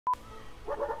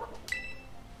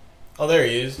Oh, there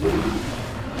he is.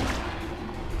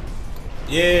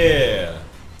 Yeah.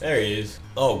 There he is.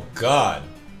 Oh, God.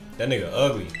 That nigga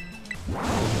ugly.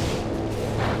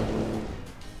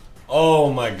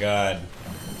 Oh, my God.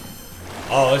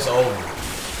 Oh, it's over.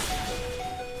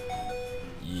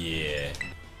 Yeah.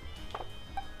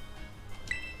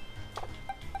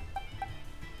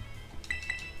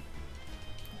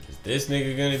 Is this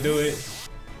nigga gonna do it?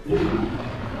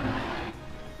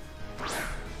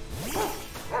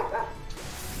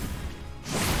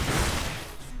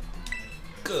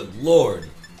 Good Lord.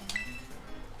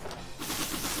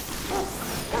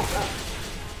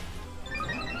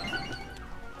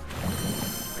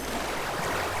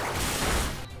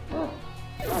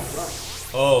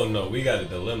 Oh no, we got a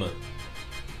dilemma.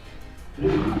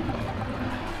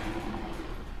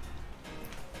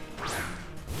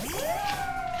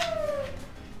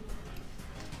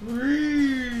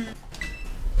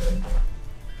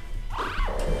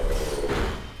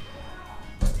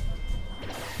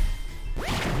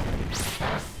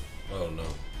 Oh no.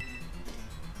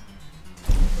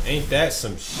 Ain't that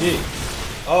some shit?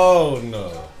 Oh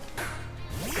no.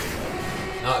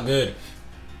 Not good.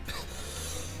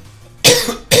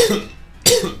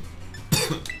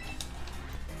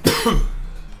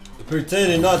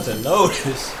 Pretending not to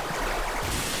notice.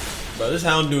 Bro, this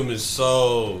Houndoom is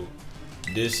so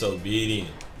disobedient.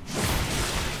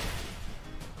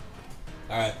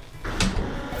 Alright.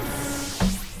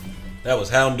 That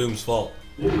was Houndoom's fault.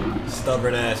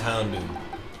 Stubborn ass Houndoom.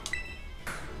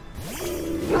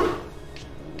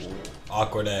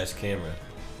 Awkward ass camera.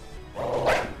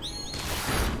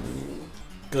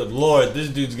 Good Lord, this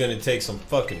dude's gonna take some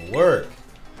fucking work.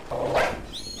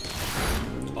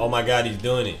 Oh my God, he's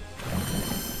doing it.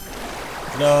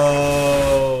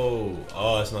 No.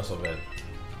 Oh, it's not so bad.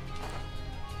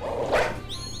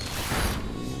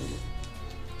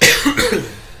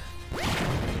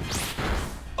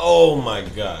 Oh my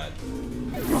God.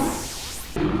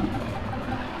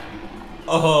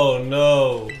 Oh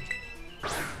no.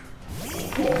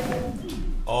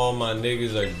 All my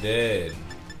niggas are dead.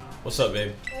 What's up,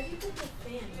 babe? Why did you put the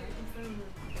fan right in front of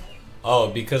the bed? Oh,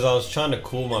 because I was trying to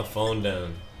cool my phone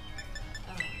down.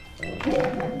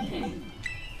 Okay.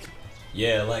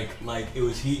 Yeah, like it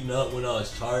was heating up when I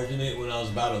was charging it when I was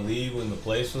about to leave when the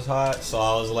place was hot. So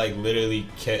I was like literally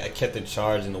I kept it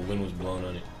charged and the wind was blowing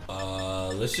on it.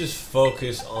 Let's just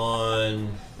focus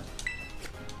on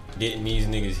getting these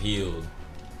niggas healed.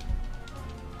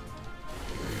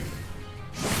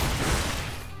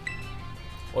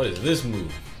 What is this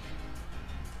move?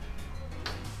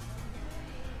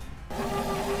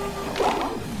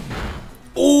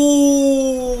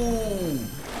 Ooh!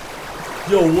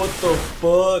 Yo, what the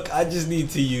fuck? I just need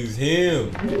to use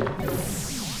him.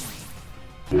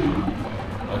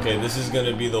 Okay, this is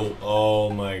gonna be the... Oh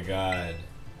my God.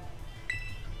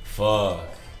 Fuck.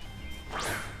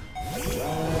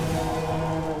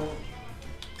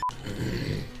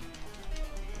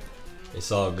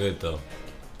 It's all good though.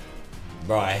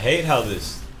 Bro, I hate how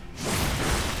this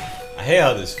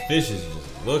fish is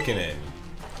just looking at me.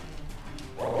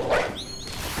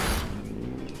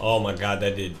 Oh my God,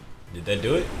 did that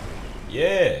do it?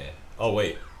 Yeah. Oh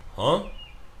wait, huh?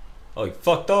 Oh, he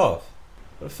fucked off.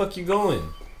 Where the fuck you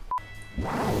going?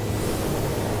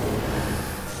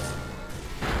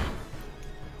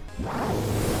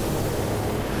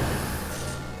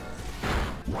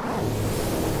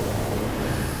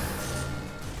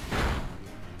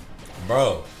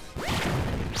 Bro.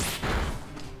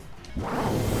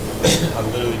 I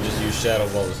literally just used Shadow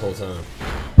Ball this whole time.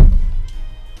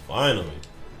 Finally.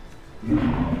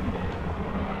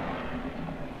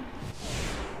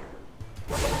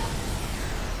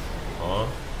 Huh?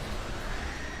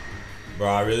 Bro,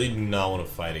 I really do not want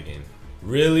to fight again.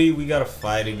 Really? We gotta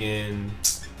fight again?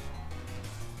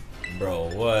 Bro,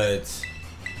 what?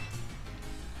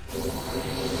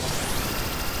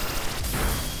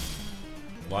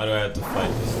 Why do I have to fight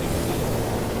this thing again?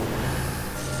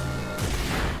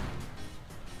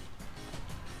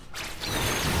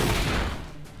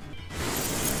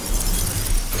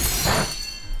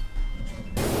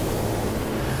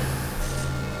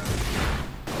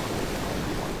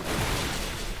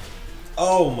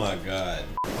 Oh my God.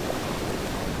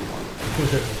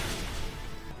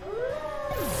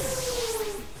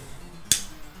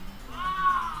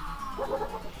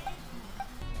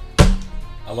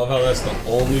 I love how that's the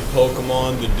only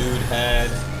Pokemon the dude had.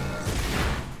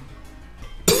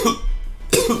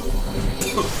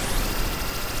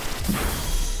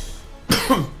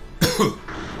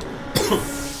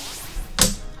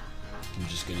 I'm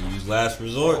just gonna use Last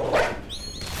Resort.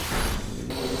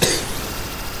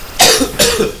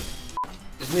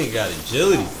 This Nigga got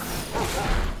agility.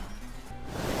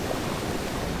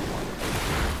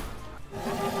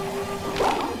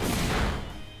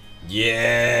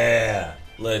 Yeah,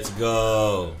 let's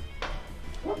go.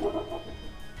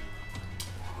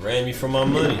 Ran me for my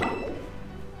money.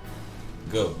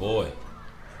 Good boy.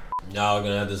 Now we're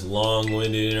gonna have this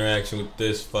long-winded interaction with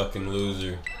this fucking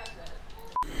loser.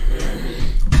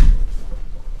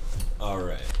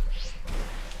 Alright.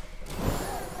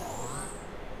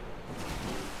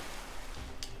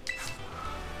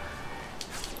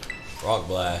 Rock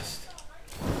Blast.